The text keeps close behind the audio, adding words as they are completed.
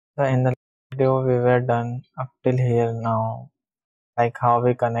So in the video we were done up till here now, like how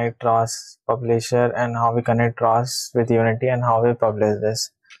we connect ROS publisher and how we connect ROS with Unity and how we publish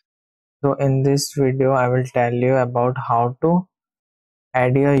this. So in this video I will tell you about how to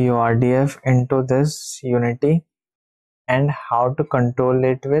add your URDF into this Unity and how to control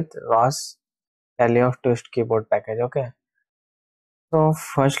it with ROS tally of twist keyboard package. Okay, so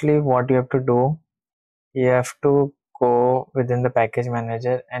firstly what you have to do, you have to go within the package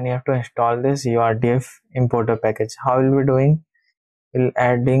manager and you have to install this URDF importer package. How will be doing? You'll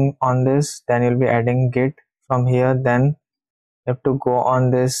adding on this, then you'll be adding git from here, then you have to go on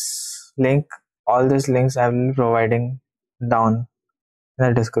this link. All these links I will be providing down in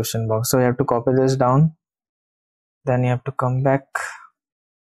the description box. So you have to copy this down, then you have to come back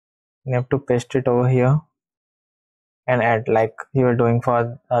and you have to paste it over here and add like you are doing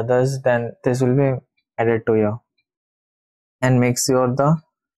for others. Then this will be added to you and make sure the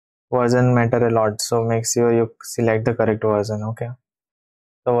version matter a lot, so make sure you select the correct version. Okay,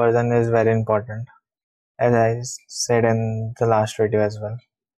 the version is very important, as I said in the last video as well.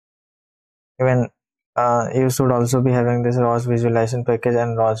 Even you should also be having this ROS visualization package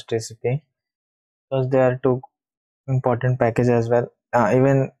and ROS TCP, because they are two important packages as well.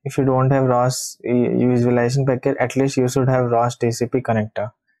 Even if you don't have ROS visualization package, at least you should have ROS TCP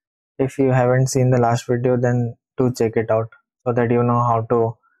connector. If you haven't seen the last video, then do check it out so that you know how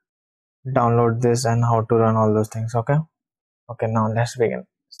to download this and how to run all those things. Okay, now let's begin.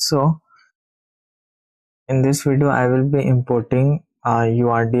 So in this video I will be importing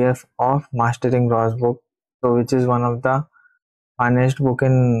URDF of Mastering ROS book, so which is one of the finest book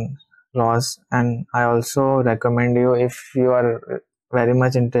in ROS, and I also recommend you, if you are very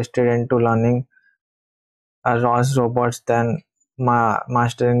much interested into learning ROS robots, then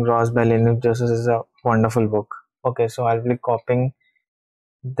Mastering ROS by Linus Joseph is a wonderful book. Okay, so I'll be copying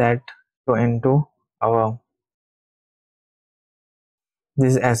that into our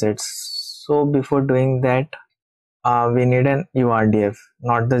these assets. So before doing that, we need an URDF,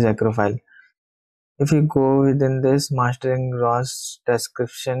 not the Jacro file. If you go within this Mastering ROS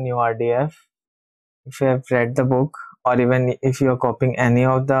description URDF, if you have read the book, or even if you are copying any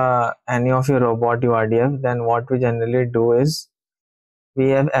of your robot URDF, then what we generally do is we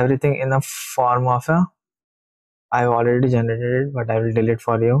have everything in a form of a, I've already generated it, but I will delete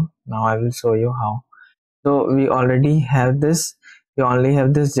for you. Now I will show you how. So we already have this, we only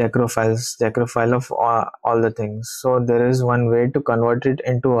have this Jacro file of all the things. So there is one way to convert it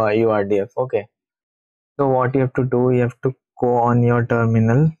into a URDF. Okay, so what you have to do, you have to go on your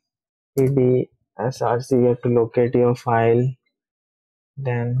terminal, cd src, you have to locate your file,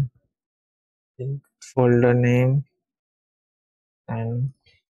 then folder name, and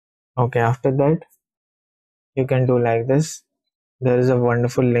okay, after that you can do like this. There is a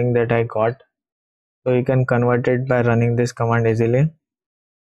wonderful link that I got, so you can convert it by running this command easily.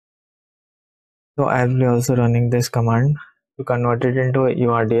 So I will be also running this command to convert it into a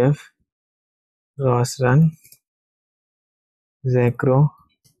URDF. ROS run Jacro.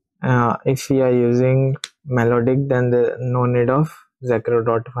 If we are using melodic, then there no need of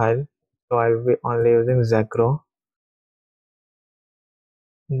Jacro.file, so I will be only using Jacro.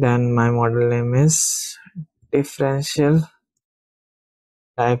 Then my model name is differential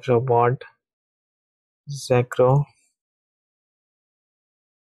type robot Jacro,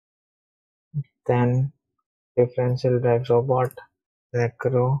 then differential type robot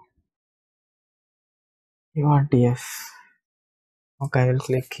Jacro URDF. Okay, I will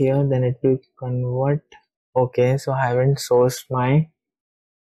click here, then it will convert. Okay, so I haven't sourced my,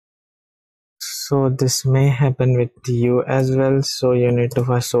 so this may happen with you as well, so you need to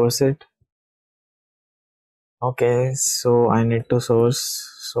first source it. Okay, so I need to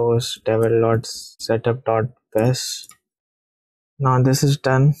source devel.setup.bash. Now this is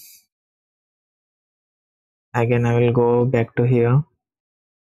done. Again I will go back to here.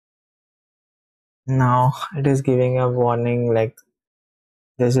 Now it is giving a warning like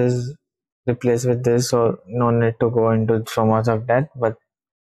this is replaced with this, so no need to go into so much of that, but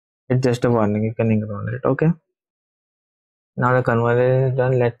it's just a warning, you can ignore it. Okay, now the conversion is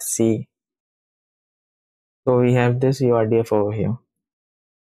done. Let's see. So we have this URDF over here.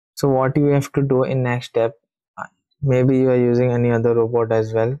 So what you have to do in next step, maybe you are using any other robot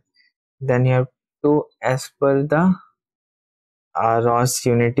as well, then you have to, as per the ROS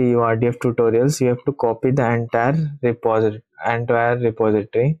Unity URDF tutorials, you have to copy the entire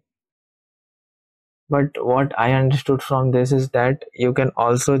repository. But what I understood from this is that you can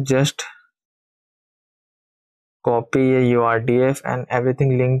also just copy a URDF and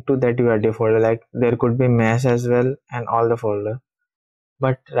everything linked to that URDF folder, like there could be mesh as well and all the folder.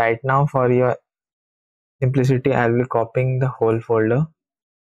 But right now for your simplicity I'll be copying the whole folder,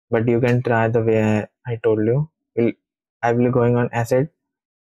 but you can try the way I told you. I will be going on asset,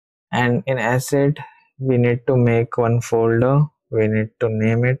 and in asset we need to make one folder. We need to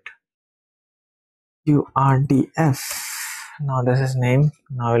name it URDF. Now this is name.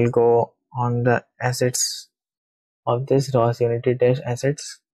 Now we'll go on the assets of this ROS unity test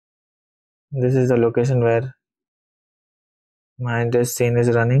assets. This is the location where my this scene is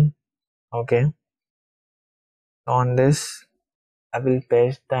running. Okay, on this I will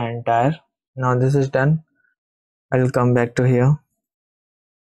paste the entire. Now this is done. I'll come back to here.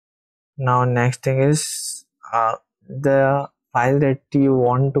 Now next thing is the file that you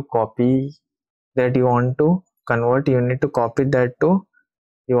want to copy, that you want to convert, you need to copy that to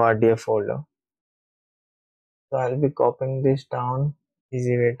URDF folder. So I'll be copying this down.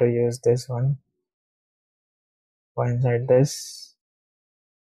 Easy way to use this one. Go inside this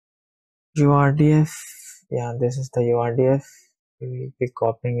URDF. Yeah, this is the URDF. We'll be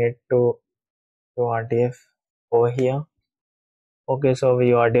copying it to URDF over here. Okay, so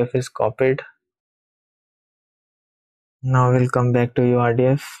URDF is copied. Now we'll come back to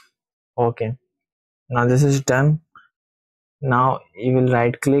URDF. Okay, now this is done. Now you will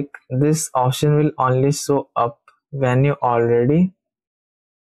right click. This option will only show up when you already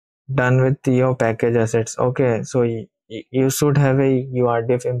done with your package assets. Okay, so you should have a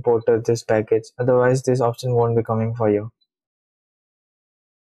URDF importer this package, otherwise this option won't be coming for you.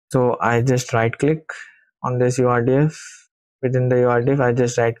 So I just right click on this URDF. Within the URDF I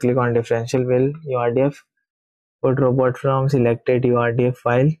just right click on differential will URDF, put robot from selected URDF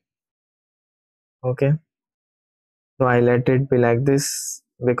file. Okay, so I let it be like this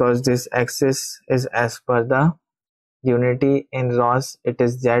because this axis is as per the Unity. In ROS it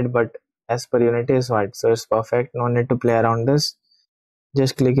is Z, but as per Unity is white, so it's perfect. No need to play around this.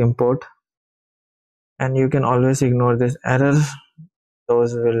 Just click import, and you can always ignore this error.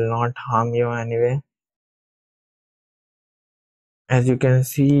 Those will not harm you anyway. As you can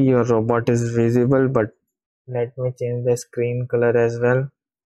see, your robot is visible, but let me change the screen color as well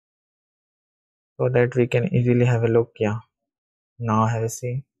so that we can easily have a look. Yeah, now have a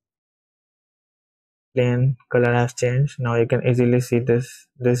see. Plain color has changed. Now you can easily see this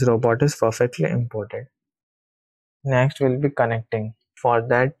robot is perfectly imported. Next we'll be connecting. For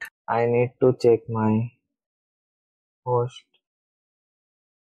that I need to check my host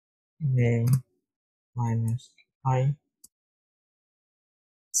name minus I.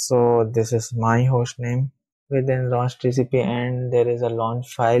 So this is my host name. Within ROS TCP, and there is a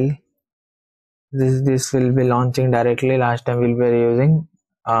launch file. This will be launching directly. Last time we'll be using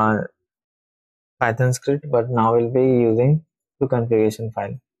Python script, but now we'll be using the configuration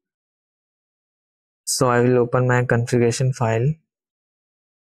file. So I will open my configuration file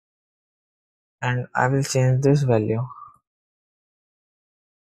and I will change this value.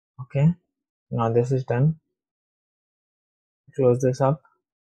 Okay, now this is done. Close this up.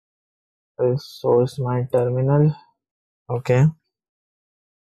 I'll source my terminal. Okay,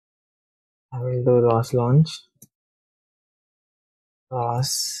 I will do ROS launch.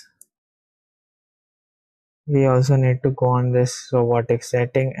 ROS. We also need to go on this robotic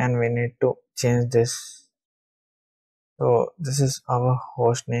setting and we need to change this. So this is our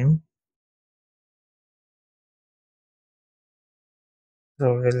host name.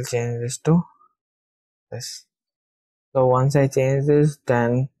 So we'll change this to this. So once I change this,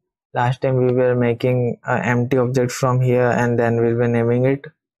 then last time we were making an empty object from here and then we'll be naming it,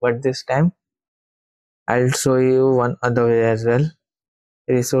 but this time I'll show you one other way as well.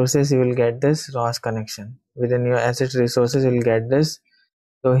 Resources, you will get this ROS connection. Within your assets resources you will get this.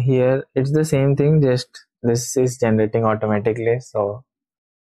 So here it's the same thing, just this is generating automatically. So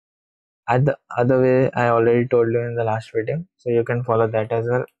at the other way I already told you in the last video, so you can follow that as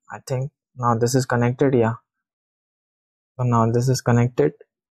well. I think now this is connected. Yeah, so now this is connected.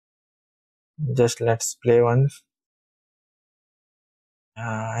 Just let's play once.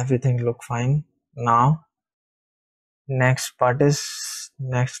 Everything look fine. Now next part is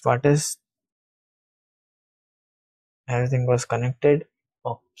everything was connected.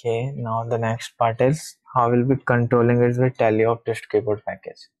 Okay, now the next part is how we'll be controlling it with tally of test keyboard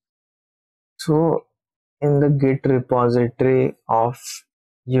package. So in the Git repository of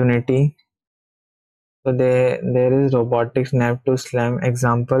Unity, so there is robotic snap to slam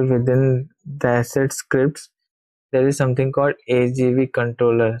example. Within the asset scripts there is something called AGV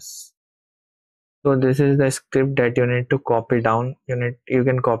controllers. So this is the script that you need to copy down. You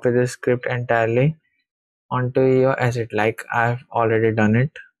can copy this script entirely onto your asset, like I've already done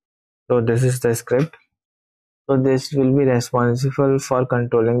it. So this is the script. So this will be responsible for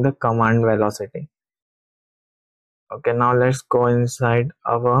controlling the command velocity. Okay, now let's go inside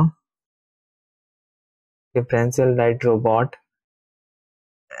our differential write robot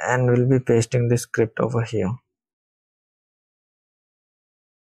and we'll be pasting the script over here.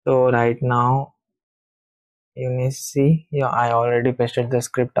 So right now you need to see, yeah, I already pasted the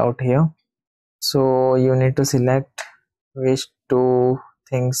script out here. So you need to select which two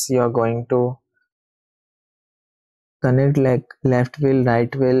things you are going to connect, like left wheel,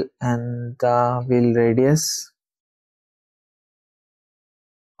 right wheel, and the wheel radius.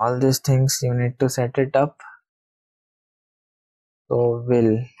 All these things you need to set it up. So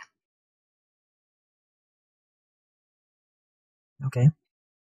wheel, okay,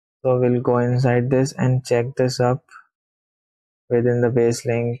 so we'll go inside this and check this up within the base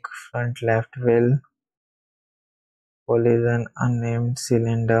link, front left wheel, collision, unnamed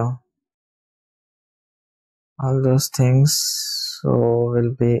cylinder, all those things. So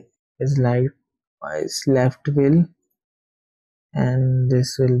will be is likewise left wheel, and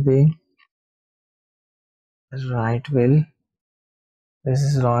this will be right wheel. This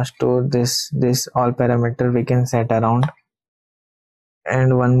is ROS 2. This all parameter we can set around.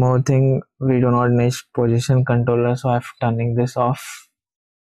 And one more thing, we do not need position controller, so I'm turning this off.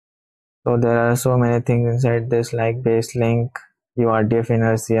 So there are so many things inside this, like base link, URDF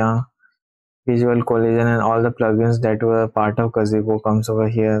inertia, visual collision, and all the plugins that were part of Gazebo comes over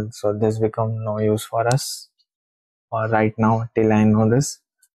here. So this become no use for us or right now till I know this.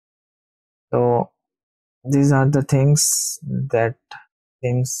 So these are the things that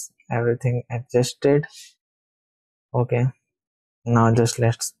seems everything adjusted. Okay, now just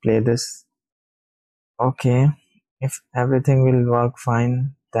let's play this. Okay, if everything will work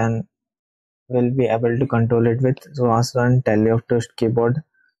fine, then we'll be able to control it with ROS run tally of twist keyboard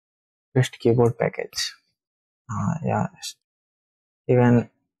package. Yeah, even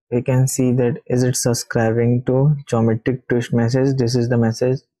we can see that is it subscribing to geometric twist message. This is the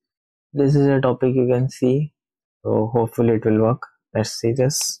message. This is a topic you can see. So hopefully it will work. Let's see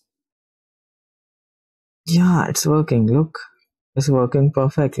this. Yeah, it's working. Look, it's working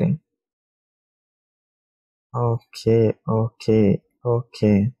perfectly. Okay. So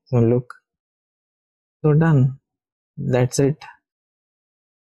look, so done. That's it.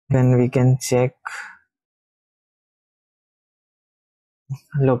 Then we can check.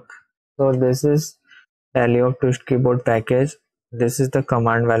 Look, so this is tally of twist keyboard package. This is the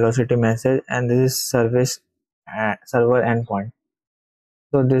command velocity message, and this is server endpoint.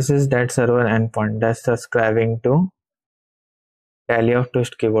 So this is that server endpoint that's subscribing to tally of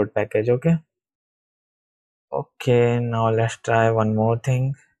twist keyboard package. Okay, now let's try one more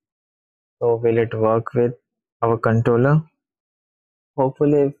thing. So will it work with our controller?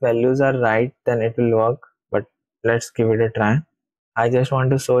 Hopefully if values are right, then it will work, but let's give it a try. I just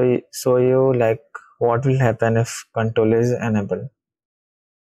want to show you like what will happen if control is enabled.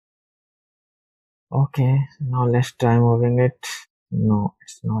 Okay, now let's try moving it. No,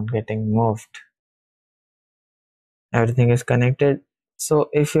 it's not getting moved. Everything is connected. So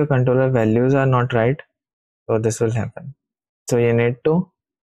if your controller values are not right, so this will happen. So you need to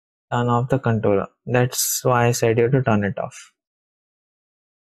turn off the controller. That's why I said you to turn it off.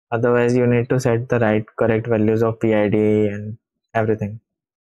 Otherwise you need to set the correct values of PID and everything.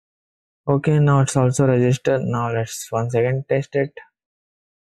 Okay, now it's also registered. Now let's once again test it.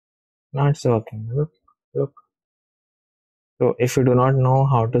 Now it's working. Look. So if you do not know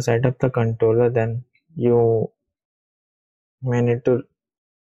how to set up the controller, then you may need to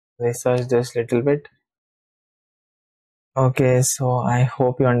research this little bit. Okay, so I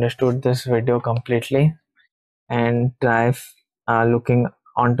hope you understood this video completely and try looking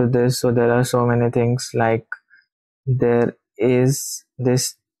onto this. So there are so many things, like there is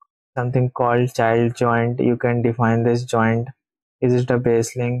this something called child joint. You can define this joint. Is it a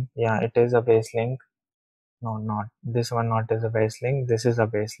base link? Yeah, it is a base link. No, not this one, not as a base link. This is a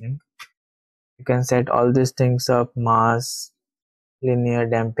base link. You can set all these things up, mass, linear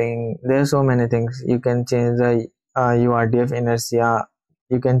damping. There are so many things. You can change the URDF inertia.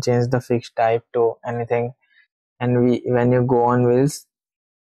 You can change the fixed type to anything. And when you go on wheels,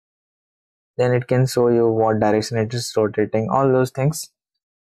 then it can show you what direction it is rotating, all those things.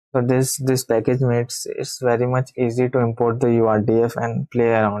 So this package makes it's very much easy to import the URDF and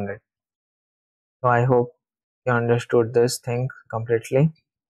play around it. So I hope you understood this thing completely.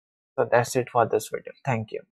 So that's it for this video. Thank you.